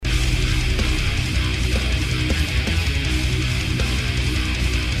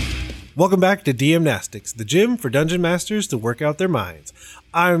Welcome back to DM-Nastics, the gym for dungeon masters to work out their minds.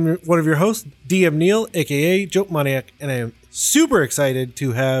 I'm one of your hosts, DM Neil, aka Joke Maniac, and I am super excited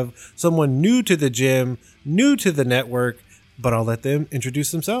to have someone new to the gym, new to the network, but I'll let them introduce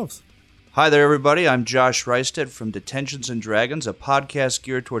themselves. Hi there, everybody. I'm Josh Reisted from Detentions and Dragons, a podcast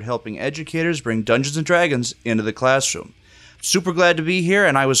geared toward helping educators bring Dungeons and Dragons into the classroom. Super glad to be here,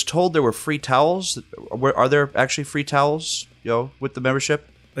 and I was told there were free towels. Are there actually free towels, with the membership?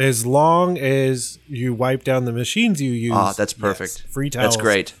 As long as you wipe down the machines you use. Ah, that's perfect. Yes, free towels. That's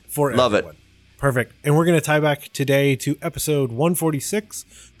great. For Love everyone. it. Perfect. And we're going to tie back today to episode 146,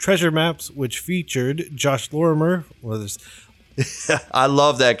 Treasure Maps, which featured Josh Lorimer. I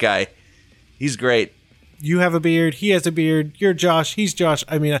love that guy. He's great. You have a beard. He has a beard. You're Josh. He's Josh.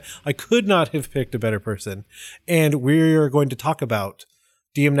 I mean, I could not have picked a better person. And we're going to talk about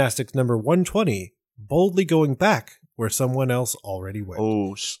DM-Nastics number 120, Boldly Going Back where someone else already went.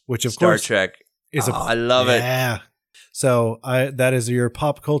 Oh, which of Star course Trek. Is I love it. Yeah. So that is your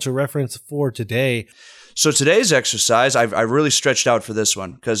pop culture reference for today. So today's exercise, I've really stretched out for this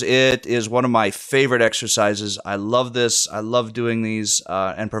one because it is one of my favorite exercises. I love this. I love doing these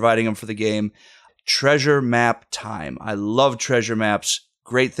and providing them for the game. Treasure map time. I love treasure maps.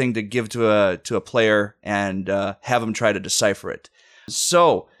 Great thing to give to a player and have them try to decipher it.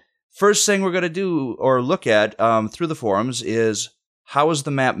 So first thing we're going to do or look at through the forums is how was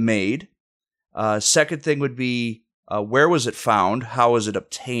the map made? Second thing would be where was it found? How was it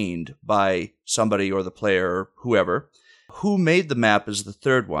obtained by somebody or the player or whoever? Who made the map is the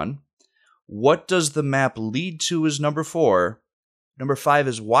third one. What does the map lead to is number 4. Number 5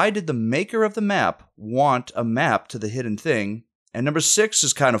 is why did the maker of the map want a map to the hidden thing? And number 6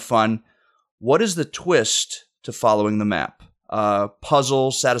 is kind of fun. What is the twist to following the map?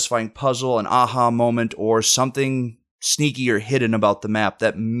 Puzzle, satisfying puzzle, an aha moment, or something sneaky or hidden about the map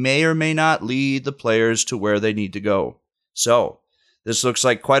that may or may not lead the players to where they need to go. So, this looks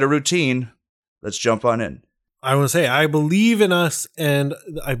like quite a routine. Let's jump on in. I want to say, I believe in us, and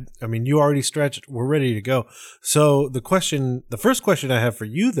I mean, you already stretched. We're ready to go. So, the first question I have for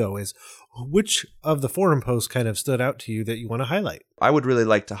you, though, is which of the forum posts kind of stood out to you that you want to highlight? I would really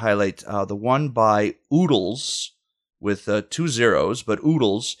like to highlight the one by Oodles, with 2 zeros, but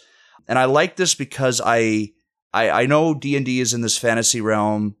Oodles. And I like this because I know D&D is in this fantasy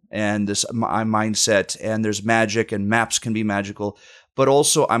realm and this mindset, and there's magic and maps can be magical, but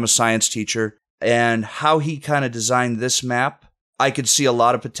also I'm a science teacher, and how he kind of designed this map, I could see a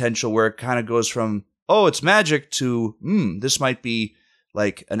lot of potential where it kind of goes from, oh, it's magic to, this might be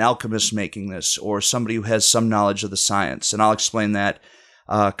like an alchemist making this or somebody who has some knowledge of the science. And I'll explain that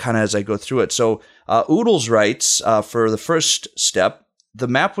kind of as I go through it. So Oodles writes, for the first step, the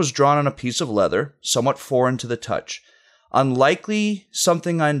map was drawn on a piece of leather, somewhat foreign to the touch. Unlikely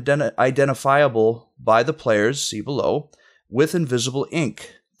something identifiable by the players, see below, with invisible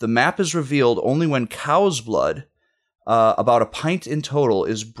ink. The map is revealed only when cow's blood, about a pint in total,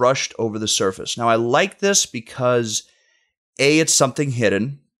 is brushed over the surface. Now, I like this because, A, it's something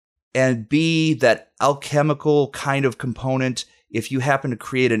hidden, and B, that alchemical kind of component. If you happen to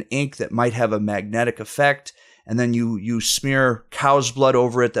create an ink that might have a magnetic effect, and then you smear cow's blood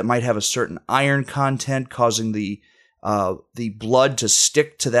over it that might have a certain iron content, causing the blood to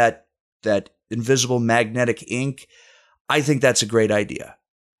stick to that invisible magnetic ink, I think that's a great idea.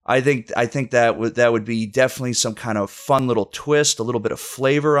 I think that would be definitely some kind of fun little twist, a little bit of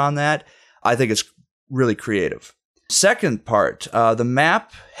flavor on that. I think it's really creative. Second part, the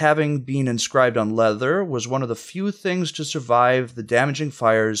map, having been inscribed on leather, was one of the few things to survive the damaging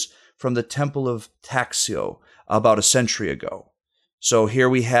fires from the Temple of Taxio about a century ago. So here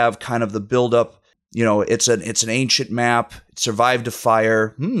we have kind of the buildup. It's an ancient map. It survived a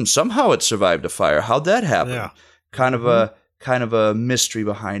fire. Somehow it survived a fire. How'd that happen? Yeah. Kind of a mystery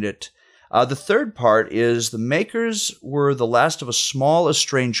behind it. The third part is the makers were the last of a small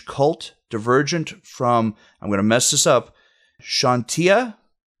estranged cult, divergent from, I'm going to mess this up, Shantia,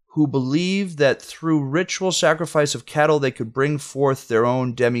 who believed that through ritual sacrifice of cattle they could bring forth their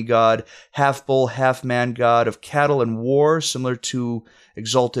own demigod, half-bull, half-man god of cattle and war, similar to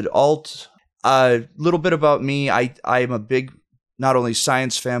Exalted Alt. A little bit about me, I am a big, not only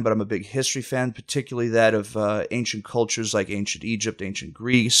science fan, but I'm a big history fan, particularly that of ancient cultures like ancient Egypt, ancient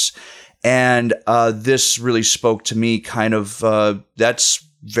Greece. And this really spoke to me kind of, that's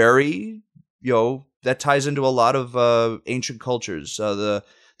very, that ties into a lot of ancient cultures.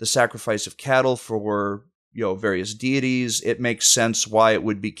 The sacrifice of cattle for, various deities. It makes sense why it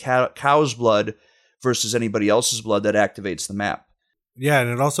would be cow's blood versus anybody else's blood that activates the map. Yeah, and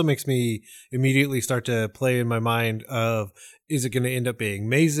it also makes me immediately start to play in my mind of, is it going to end up being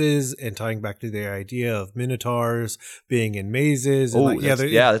mazes, and tying back to the idea of minotaurs being in mazes? And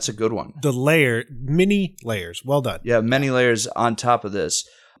that's a good one. Many layers. Well done. Yeah, many layers on top of this.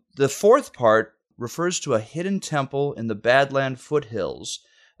 The fourth part refers to a hidden temple in the Badland foothills.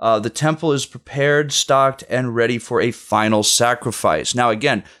 The temple is prepared, stocked, and ready for a final sacrifice. Now,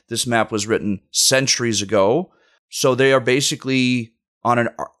 again, this map was written centuries ago, so they are basically on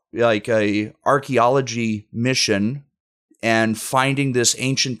a archaeology mission and finding this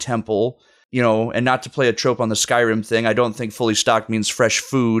ancient temple. And not to play a trope on the Skyrim thing, I don't think fully stocked means fresh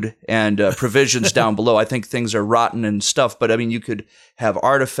food and provisions down below. I think things are rotten and stuff, but I mean, you could have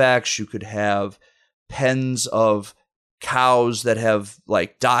artifacts, you could have pens of cows that have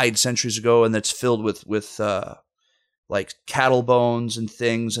died centuries ago, and that's filled with cattle bones and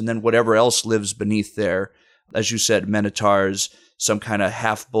things, and then whatever else lives beneath there. As you said, minotaurs, some kind of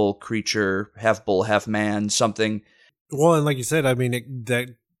half bull creature, half bull, half man, something. Well, and like you said, I mean,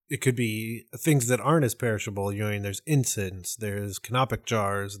 it could be things that aren't as perishable. There's incense, there's canopic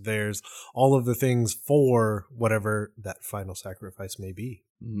jars, there's all of the things for whatever that final sacrifice may be.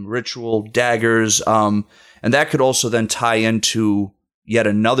 Ritual daggers, and that could also then tie into yet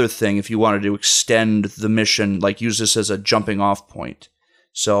another thing if you wanted to extend the mission, use this as a jumping off point.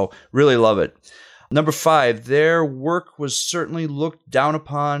 So really love it. Number 5, their work was certainly looked down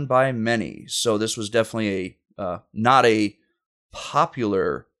upon by many. So this was definitely not a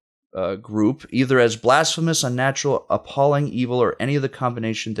popular group, either as blasphemous, unnatural, appalling, evil, or any of the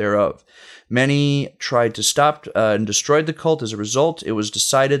combination thereof. Many tried to stop and destroyed the cult. As a result, it was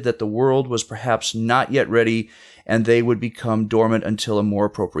decided that the world was perhaps not yet ready, and they would become dormant until a more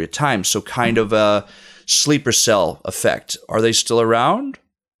appropriate time. So kind of a sleeper cell effect. Are they still around?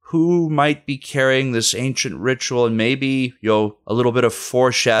 Who might be carrying this ancient ritual, and maybe, a little bit of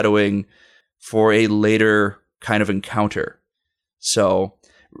foreshadowing for a later kind of encounter. So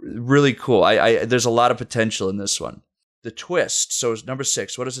really cool. There's a lot of potential in this one. The twist. So number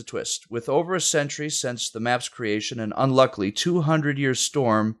 6, what is the twist? With over a century since the map's creation, an unluckily 200-year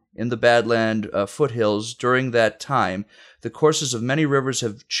storm in the Badland foothills, during that time, the courses of many rivers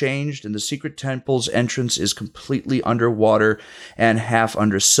have changed, and the secret temple's entrance is completely underwater and half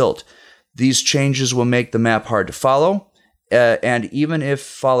under silt. These changes will make the map hard to follow, and even if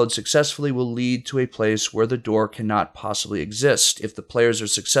followed successfully, will lead to a place where the door cannot possibly exist. If the players are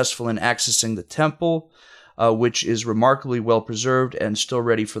successful in accessing the temple, which is remarkably well preserved and still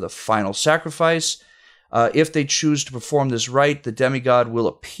ready for the final sacrifice, if they choose to perform this rite, the demigod will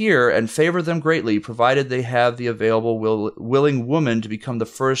appear and favor them greatly, provided they have the available willing woman to become the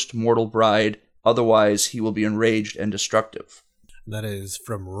first mortal bride. Otherwise, he will be enraged and destructive. That is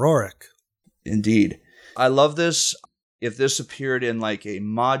from Rorik. Indeed. I love this. If this appeared in a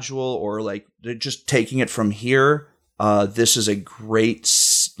module or just taking it from here, this is a great,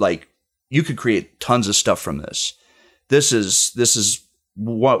 you could create tons of stuff from this. This is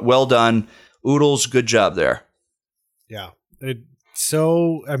well done. Oodles, good job there. Yeah. Like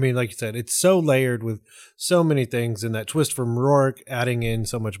you said, it's so layered with so many things, and that twist from Rorik adding in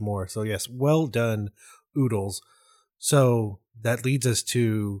so much more. So yes, well done, Oodles. So that leads us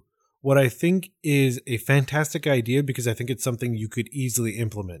to what I think is a fantastic idea, because I think it's something you could easily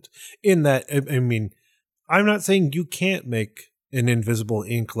implement. In that, I mean, I'm not saying you can't make an invisible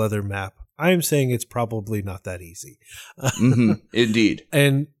ink leather map. I'm saying it's probably not that easy. Mm-hmm. Indeed.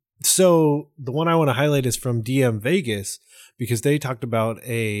 And so the one I want to highlight is from DM Vegas, because they talked about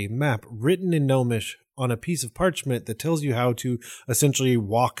a map written in Gnomish on a piece of parchment that tells you how to essentially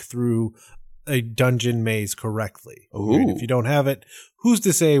walk through a dungeon maze correctly. Right? If you don't have it, who's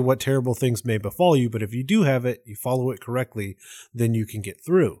to say what terrible things may befall you? But if you do have it, you follow it correctly, then you can get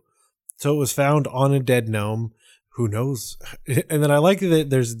through. So it was found on a dead gnome. Who knows? And then I like that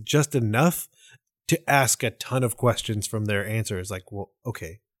there's just enough to ask a ton of questions from their answers. Well,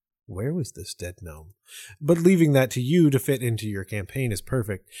 okay, where was this dead gnome? But leaving that to you to fit into your campaign is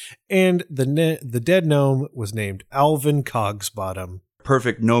perfect. And the dead gnome was named Alvin Cogsbottom.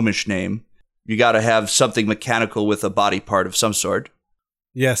 Perfect gnomish name. You got to have something mechanical with a body part of some sort.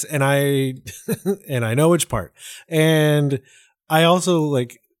 Yes, and I know which part. And I also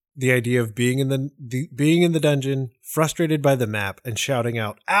like the idea of being in the dungeon, frustrated by the map, and shouting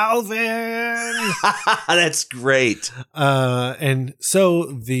out, "Alvin!" That's great. And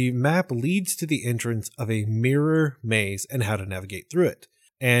so the map leads to the entrance of a mirror maze and how to navigate through it.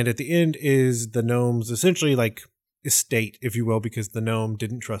 And at the end is the gnome's essentially estate, if you will, because the gnome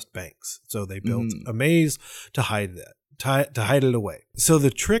didn't trust banks. So they built a maze to hide that, to hide it away. So the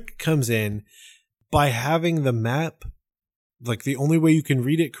trick comes in by having the map like the only way you can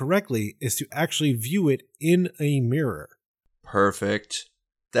read it correctly is to actually view it in a mirror. Perfect.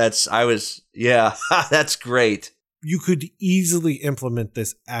 That's great. You could easily implement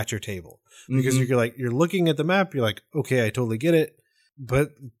this at your table because you're looking at the map. You're like, okay, I totally get it. But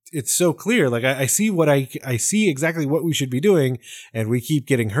it's so clear. Like I see I see exactly what we should be doing. And we keep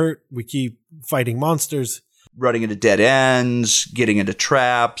getting hurt. We keep fighting monsters, running into dead ends, getting into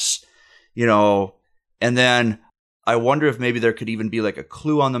traps, and then I wonder if maybe there could even be like a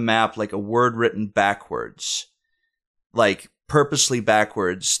clue on the map, like a word written backwards, like purposely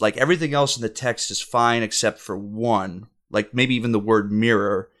backwards. Like everything else in the text is fine except for one, like maybe even the word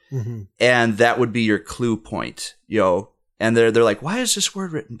mirror. Mm-hmm. And that would be your clue point, And they're like, why is this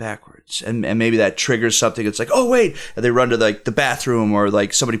word written backwards? And maybe that triggers something. It's like, oh wait, and they run to like the bathroom, or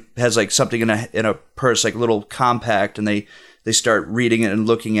like somebody has like something in a purse, like a little compact, and they start reading it and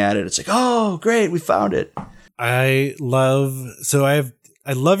looking at it. It's like, oh great, we found it. I love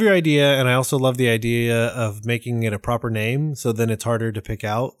your idea, and I also love the idea of making it a proper name. So then it's harder to pick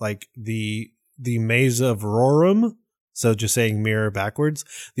out, like the Maze of Rorum. So just saying mirror backwards.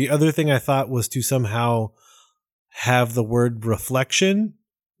 The other thing I thought was to somehow have the word reflection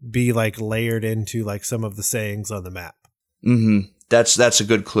be like layered into like some of the sayings on the map. Mm-hmm. That's a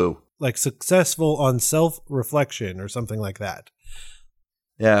good clue. Like successful on self-reflection or something like that.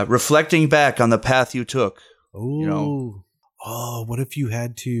 Yeah, reflecting back on the path you took. Oh, what if you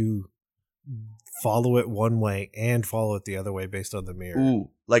had to follow it one way and follow it the other way based on the mirror? Ooh,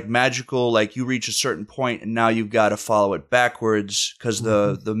 like magical, like you reach a certain point and now you've got to follow it backwards because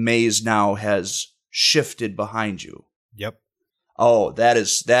the maze now has shifted behind you. Yep. Oh, that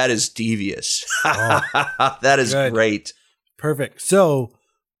is devious. That is good. Great. Perfect. So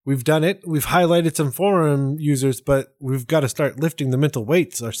we've done it. We've highlighted some forum users, but we've got to start lifting the mental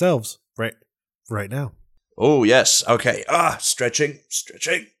weights ourselves right now. Oh, yes. Okay. Stretching.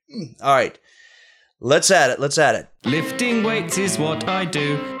 All right. Let's add it. Lifting weights is what I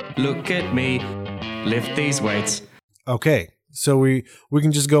do. Look at me. Lift these weights. Okay. So we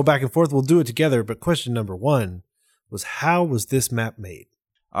can just go back and forth. We'll do it together. But question number 1 was, how was this map made?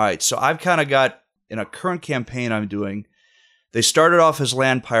 All right. So I've kind of got, in a current campaign I'm doing, they started off as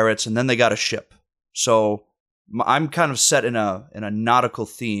land pirates and then they got a ship. So I'm kind of set in a nautical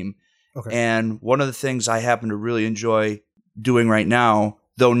theme. Okay. And one of the things I happen to really enjoy doing right now,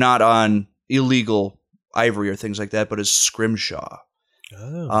 though not on illegal ivory or things like that, but is scrimshaw.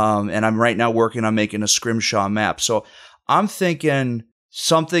 Oh. And I'm right now working on making a scrimshaw map. So I'm thinking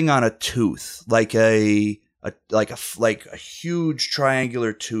something on a tooth, like a huge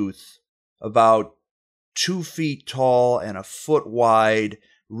triangular tooth, about 2 feet tall and a foot wide,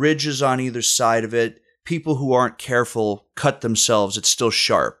 ridges on either side of it. People who aren't careful cut themselves. It's still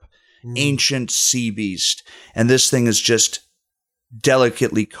sharp. Ancient sea beast. And this thing is just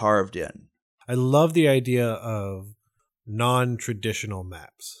delicately carved in. I love the idea of non-traditional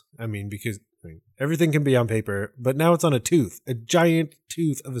maps. I mean, because everything can be on paper, but now it's on a tooth, a giant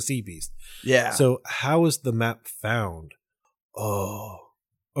tooth of a sea beast. Yeah. So how is the map found? Oh,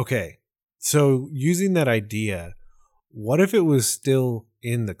 okay. So using that idea, what if it was still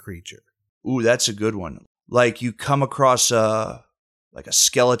in the creature? Ooh, that's a good one. Like you come across a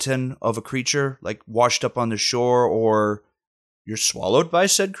skeleton of a creature, like washed up on the shore, or you're swallowed by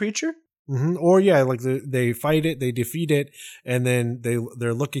said creature? Mm-hmm. Or yeah, like they fight it, they defeat it, and then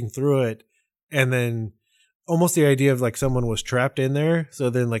they're looking through it, and then almost the idea of like someone was trapped in there, so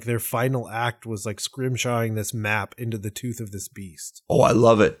then like their final act was like scrimshawing this map into the tooth of this beast. Oh, I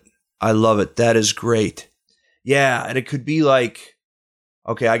love it. That is great. Yeah, and it could be like,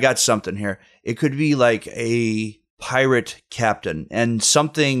 okay, I got something here. It could be like a pirate captain, and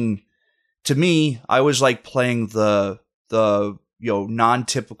something, to me, I was like playing the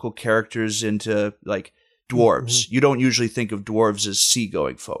non-typical characters into like dwarves. Mm-hmm. You don't usually think of dwarves as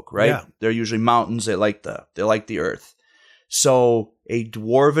seagoing folk, right? Yeah. They're usually mountains. They like the earth. So a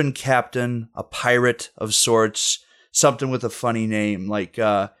dwarven captain, a pirate of sorts, something with a funny name like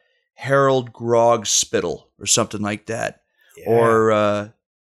Harold Grog Spittle or something like that, yeah. or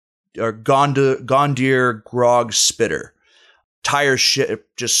Gondir Grog Spitter. Tire ship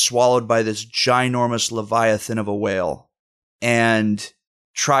just swallowed by this ginormous leviathan of a whale, and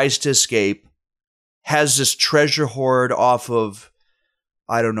tries to escape, has this treasure hoard off of,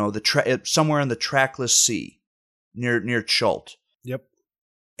 I don't know, somewhere in the trackless sea near Chult. Yep.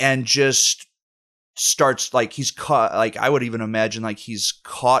 And just starts, like, he's caught, like, I would even imagine, like, he's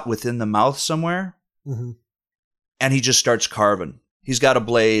caught within the mouth somewhere. Mm-hmm. And he just starts carving. He's got a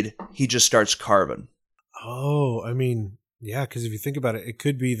blade. He just starts carving. Oh, I mean, yeah, because if you think about it, it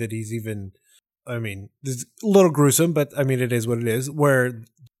could be that he's even I mean, it's a little gruesome, but I mean, it is what it is, where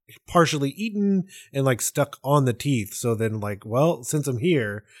partially eaten and like stuck on the teeth. So then like, well, since I'm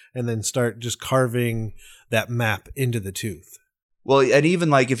here, and then start just carving that map into the tooth. Well, and even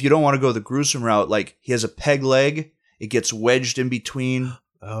like if you don't want to go the gruesome route, like he has a peg leg, it gets wedged in between.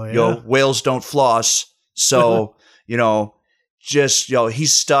 Oh, yeah. You know, whales don't floss. So, you know, just, you know,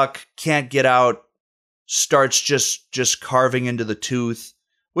 he's stuck, can't get out, starts just carving into the tooth,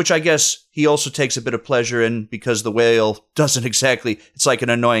 which I guess he also takes a bit of pleasure in because the whale doesn't exactly, it's like an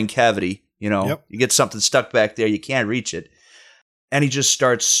annoying cavity, you know. Yep. You get something stuck back there, you can't reach it. And he just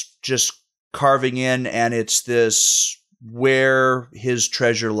starts just carving in, and it's this where his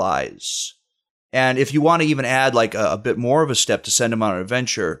treasure lies. And if you want to even add like a bit more of a step to send him on an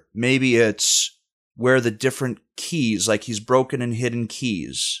adventure, maybe it's where the different keys, like he's broken and hidden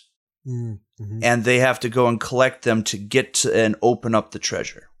keys, and they have to go and collect them to get to and open up the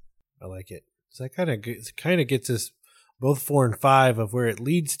treasure. I like it. So that kind of gets us both 4 and 5 of where it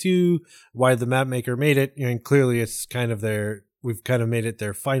leads to, why the map maker made it, and clearly it's kind of we've kind of made it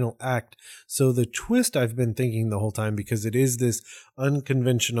their final act. So the twist I've been thinking the whole time, because it is this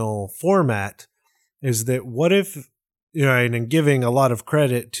unconventional format, is that what if, you know, and giving a lot of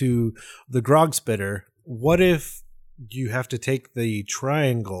credit to the grog spitter, what if you have to take the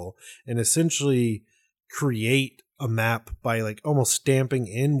triangle and essentially create a map by like almost stamping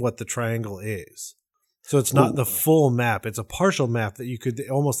in what the triangle is? So it's not the full map. It's a partial map that you could,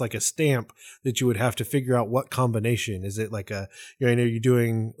 almost like a stamp that you would have to figure out what combination. Is it like a, you know, are you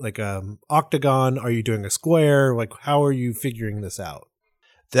doing like a octagon? Are you doing a square? Like, how are you figuring this out?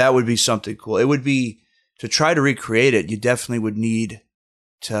 That would be something cool. It would be, to try to recreate it, you definitely would need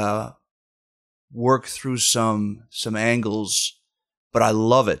to work through some angles, but I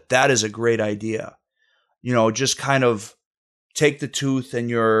love it. That is a great idea. You know, just kind of take the tooth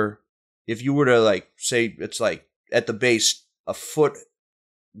and if you were to like say it's like at the base a foot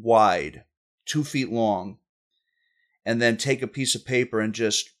wide, 2 feet long, and then take a piece of paper and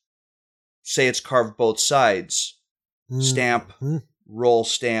just say it's carved both sides, stamp, roll,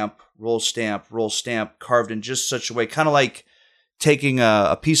 stamp, roll, stamp, roll, stamp, carved in just such a way, kind of like taking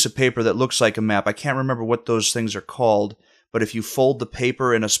a piece of paper that looks like a map. I can't remember what those things are called, but if you fold the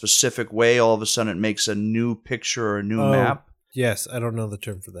paper in a specific way, all of a sudden it makes a new picture or a new map. Yes, I don't know the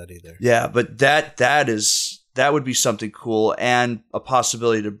term for that either. Yeah, but that would be something cool and a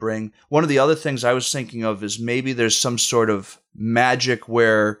possibility to bring. One of the other things I was thinking of is maybe there's some sort of magic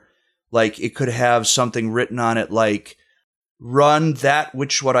where like it could have something written on it like, run that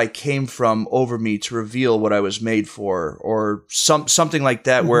which what I came from over me to reveal what I was made for, or something like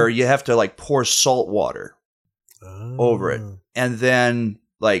that, where you have to like pour salt water over it. And then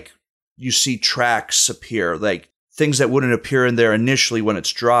like you see tracks appear, like things that wouldn't appear in there initially when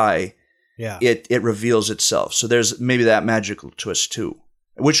it's dry. Yeah. It reveals itself. So there's maybe that magical twist too,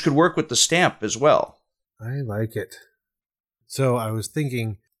 which could work with the stamp as well. I like it. So I was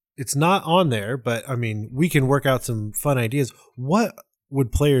thinking, it's not on there, but I mean, we can work out some fun ideas. What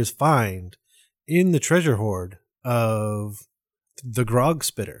would players find in the treasure hoard of the grog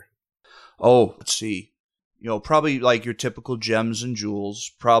spitter? Oh, let's see. You know, probably like your typical gems and jewels,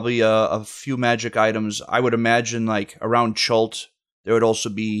 probably a few magic items. I would imagine like around Chult, there would also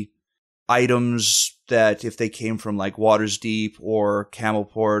be items that if they came from like Waters Deep or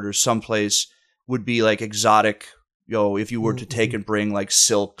Camelport or someplace would be like exotic. You know, if you were to take and bring like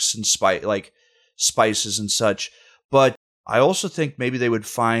silks and spices and such. But I also think maybe they would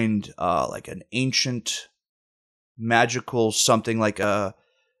find like an ancient magical something like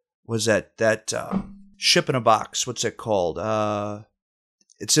ship in a box. What's it called?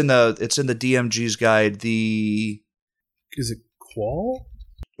 It's in the DMG's guide. Is it Qual?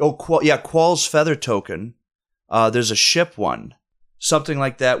 Oh, Qual's feather token. There's a ship one, something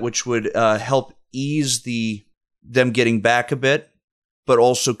like that, which would help ease them getting back a bit, but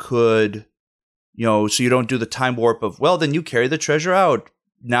also could, you know, so you don't do the time warp of, well, then you carry the treasure out.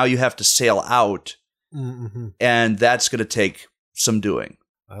 Now you have to sail out, and that's going to take some doing.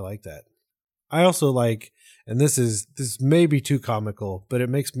 I like that. I also like, and this may be too comical, but it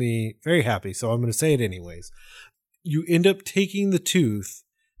makes me very happy, so I'm going to say it anyways. You end up taking the tooth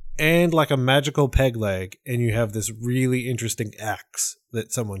and like a magical peg leg, and you have this really interesting axe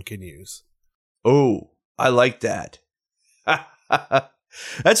that someone can use. Oh, I like that.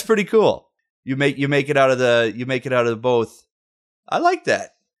 That's pretty cool. You make it out of the both. I like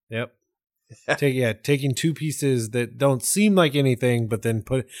that. Yep. Taking two pieces that don't seem like anything, but then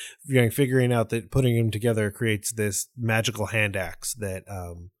figuring out that putting them together creates this magical hand axe that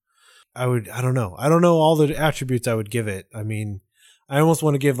I don't know all the attributes I would give it. I mean, I almost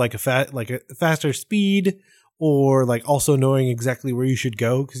want to give like a faster speed, or like also knowing exactly where you should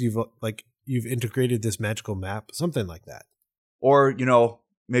go because you've integrated this magical map, something like that. Or,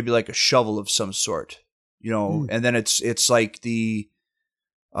 maybe like a shovel of some sort, and then it's like the,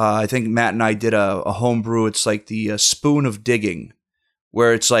 I think Matt and I did a homebrew. It's like the spoon of digging,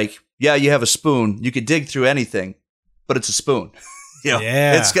 where it's like, yeah, you have a spoon. You could dig through anything, but it's a spoon.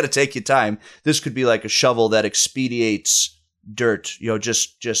 It's going to take you time. This could be like a shovel that expedites dirt, or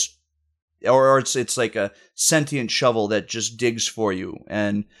it's like a sentient shovel that just digs for you.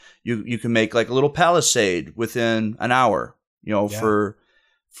 And you can make like a little palisade within an hour,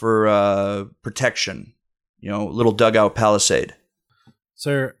 for protection, little dugout palisade.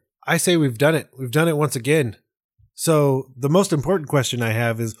 Sir, I say we've done it. We've done it once again. So the most important question I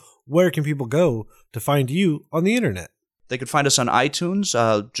have is, where can people go to find you on the internet? They could find us on iTunes,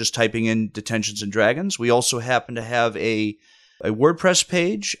 just typing in Detentions and Dragons. We also happen to have a WordPress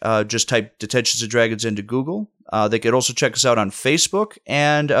page. Just type Detentions and Dragons into Google. They could also check us out on Facebook,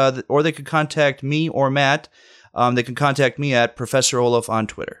 and or they could contact me or Matt. They can contact me at Professor Olaf on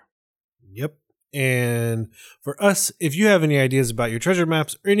Twitter. Yep. And for us, if you have any ideas about your treasure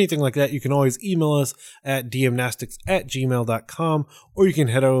maps or anything like that, you can always email us at dmnastics@gmail.com, or you can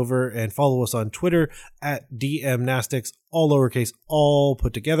head over and follow us on Twitter at DM-Nastics, all lowercase, all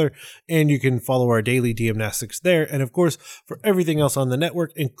put together. And you can follow our daily DM-Nastics there. And of course, for everything else on the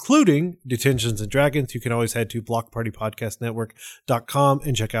network, including Detentions and Dragons, you can always head to blockpartypodcastnetwork.com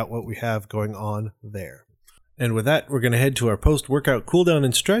and check out what we have going on there. And with that, we're going to head to our post-workout cooldown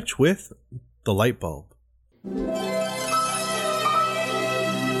and stretch with the light bulb.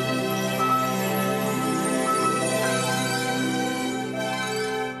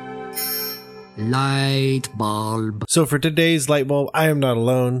 Light bulb. So for today's light bulb, I am not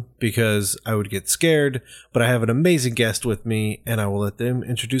alone because I would get scared, but I have an amazing guest with me, and I will let them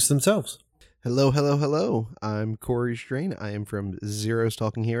introduce themselves. Hello, hello, hello. I'm Corey Strain. I am from Zero's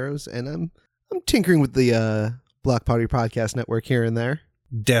Talking Heroes, and I'm tinkering with the Block Party Podcast Network here and there.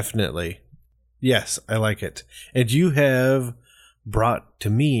 Definitely. Yes, I like it. And you have brought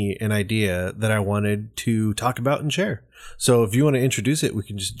to me an idea that I wanted to talk about and share. So if you want to introduce it, we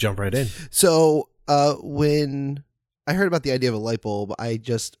can just jump right in. So when I heard about the idea of a light bulb, I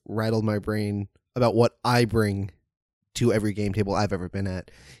just rattled my brain about what I bring to every game table I've ever been at,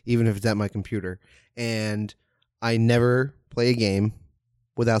 even if it's at my computer. And I never play a game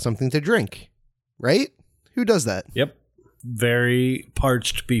without something to drink, right? Who does that? Yep. Very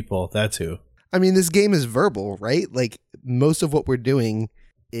parched people. That's who. I mean, this game is verbal, right? Like, most of what we're doing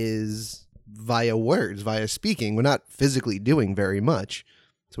is via words, via speaking. We're not physically doing very much.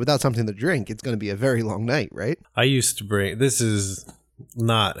 So without something to drink, it's going to be a very long night, right? I used to bring... This is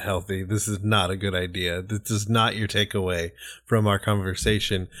not healthy. This is not a good idea. This is not your takeaway from our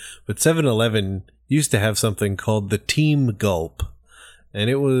conversation. But 7-Eleven used to have something called the Team Gulp. And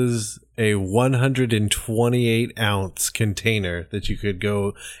it was a 128-ounce container that you could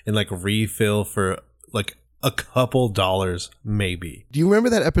go and like refill for like a couple dollars, maybe. Do you remember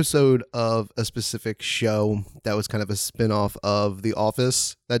that episode of a specific show that was kind of a spin-off of The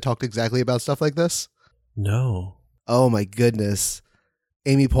Office that talked exactly about stuff like this? No. Oh my goodness.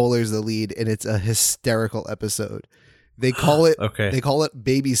 Amy Poehler's the lead, and it's a hysterical episode. They call it okay. They call it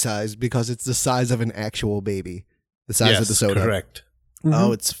baby size because it's the size of an actual baby. The size of the soda. Correct. Mm-hmm.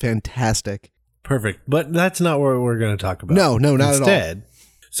 Oh, it's fantastic. Perfect. But that's not what we're going to talk about. No, not Instead, at all.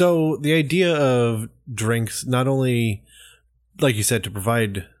 So the idea of drinks, not only, like you said, to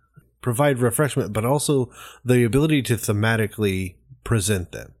provide refreshment, but also the ability to thematically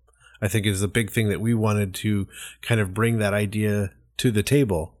present them, I think is a big thing that we wanted to kind of bring that idea to the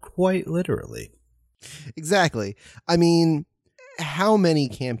table, quite literally. Exactly. I mean, how many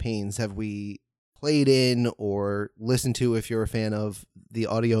campaigns have we played in or listened to, if you're a fan of the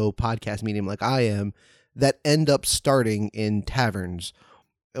audio podcast medium like I am, that end up starting in taverns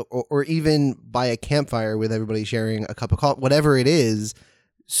or even by a campfire with everybody sharing a cup of coffee, whatever it is.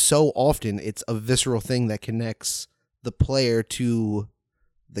 So often it's a visceral thing that connects the player to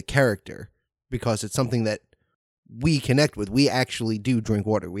the character because it's something that we connect with. We actually do drink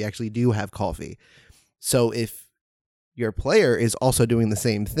water. We actually do have coffee. So if your player is also doing the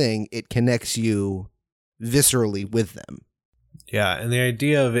same thing, it connects you viscerally with them. Yeah, and the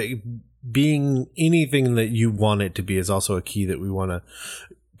idea of it being anything that you want it to be is also a key that we want to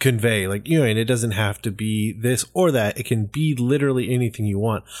convey. Like, and it doesn't have to be this or that. It can be literally anything you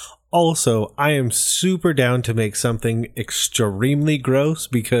want. Also, I am super down to make something extremely gross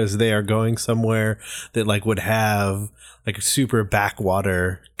because they are going somewhere that like would have like a super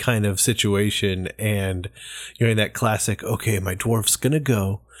backwater kind of situation. And in that classic, okay, my dwarf's gonna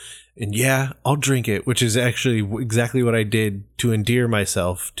go. And yeah, I'll drink it, which is actually exactly what I did to endear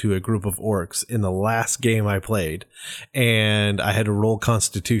myself to a group of orcs in the last game I played. And I had to roll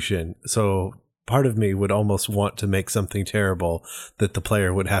Constitution. So part of me would almost want to make something terrible that the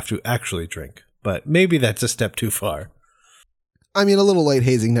player would have to actually drink. But maybe that's a step too far. I mean, a little light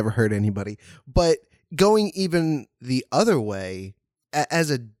hazing never hurt anybody. But going even the other way,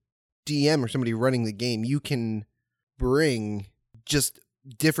 as a DM or somebody running the game, you can bring just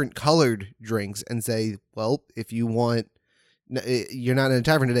different colored drinks and say, well, if you want, you're not in a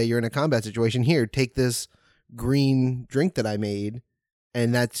tavern today, you're in a combat situation, here, take this green drink that I made,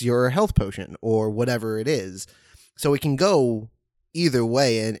 and that's your health potion or whatever it is. So it can go either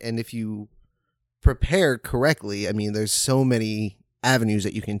way. And if you prepare correctly, I mean, there's so many avenues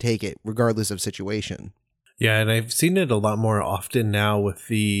that you can take it regardless of situation. Yeah, and I've seen it a lot more often now with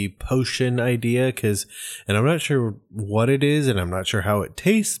the potion idea, and I'm not sure what it is, and I'm not sure how it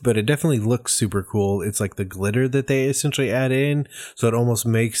tastes, but it definitely looks super cool. It's like the glitter that they essentially add in, so it almost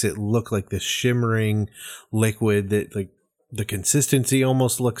makes it look like this shimmering liquid that, like, the consistency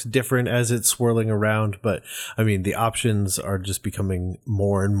almost looks different as it's swirling around. But, I mean, the options are just becoming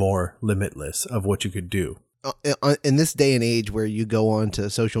more and more limitless of what you could do. In this day and age where you go on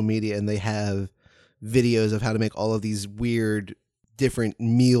to social media and they have videos of how to make all of these weird different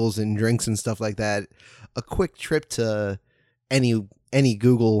meals and drinks and stuff like that, a quick trip to any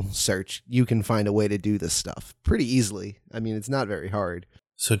Google search, you can find a way to do this stuff pretty easily. I mean, it's not very hard.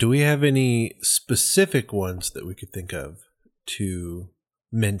 So do we have any specific ones that we could think of to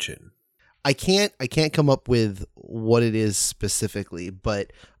mention? I can't come up with what it is specifically,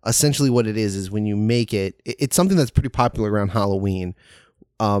 but essentially what it is when you make it, it's something that's pretty popular around Halloween.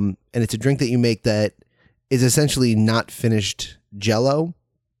 And it's a drink that you make that is essentially not finished Jell-O,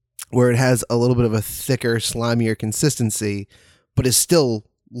 where it has a little bit of a thicker, slimier consistency, but is still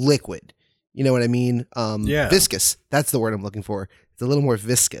liquid. You know what I mean? Yeah. Viscous. That's the word I'm looking for. It's a little more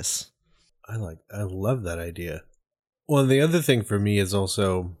viscous. I love that idea. Well, the other thing for me is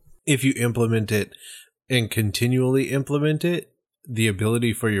also, if you implement it and continually implement it, the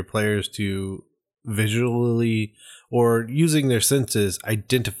ability for your players to visually or using their senses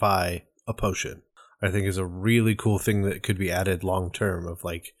identify a potion, I think is a really cool thing that could be added long term, of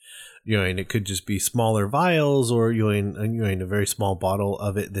like, and it could just be smaller vials or a very small bottle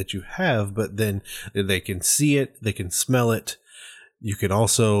of it that you have, but then they can see it, they can smell it. You can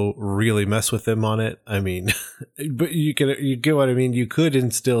also really mess with them on it. I mean, but you get what I mean? You could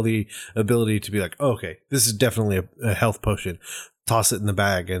instill the ability to be like, oh, okay, this is definitely a health potion. Toss it in the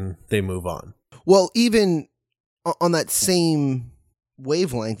bag and they move on. Well, even on that same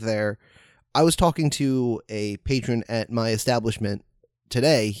wavelength there, I was talking to a patron at my establishment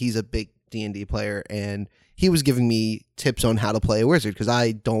today. He's a big D&D player, and he was giving me tips on how to play a wizard, because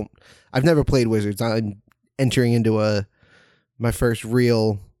I've never played wizards. I'm entering into my first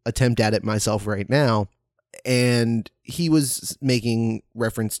real attempt at it myself right now. And he was making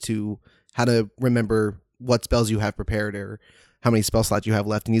reference to how to remember what spells you have prepared or how many spell slots you have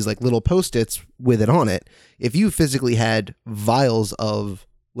left. And he's like, little Post-its with it on it. If you physically had vials of,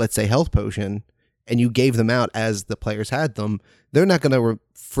 let's say, health potion, and you gave them out as the players had them, they're not going to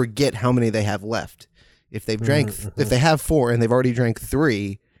forget how many they have left. If they've drank, if they have 4 and they've already drank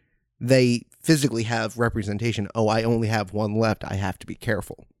 3, they physically have representation. Oh, I only have 1 left. I have to be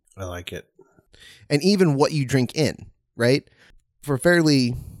careful. I like it. And even what you drink in, right? For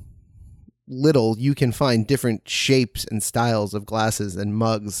fairly little, you can find different shapes and styles of glasses and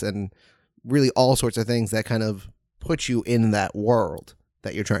mugs and really all sorts of things that kind of put you in that world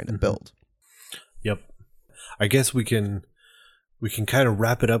that you're trying to build. Yep. I guess we can kind of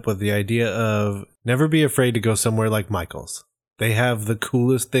wrap it up with the idea of never be afraid to go somewhere like Michael's. They have the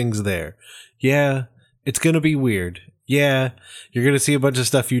coolest things there. Yeah, it's going to be weird. Yeah, you're going to see a bunch of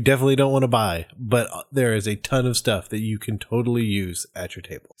stuff you definitely don't want to buy, but there is a ton of stuff that you can totally use at your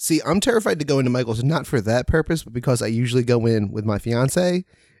table. See, I'm terrified to go into Michael's, not for that purpose, but because I usually go in with my fiance,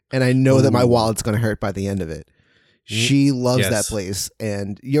 and I know that my wallet's going to hurt by the end of it. She loves that place,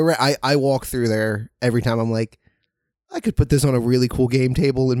 and you're right. I walk through there every time. I'm like, I could put this on a really cool game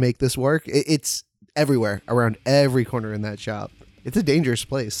table and make this work. It's everywhere, around every corner in that shop. It's a dangerous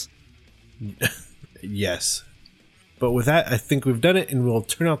place. Yes. But with that, I think we've done it, and we'll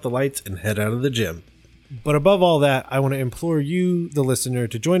turn out the lights and head out of the gym. But above all that, I want to implore you, the listener,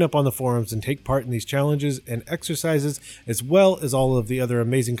 to join up on the forums and take part in these challenges and exercises, as well as all of the other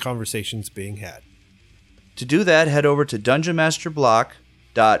amazing conversations being had. To do that, head over to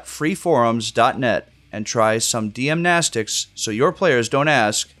dungeonmasterblock.freeforums.net and try some DM-Nastics so your players don't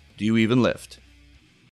ask, do you even lift?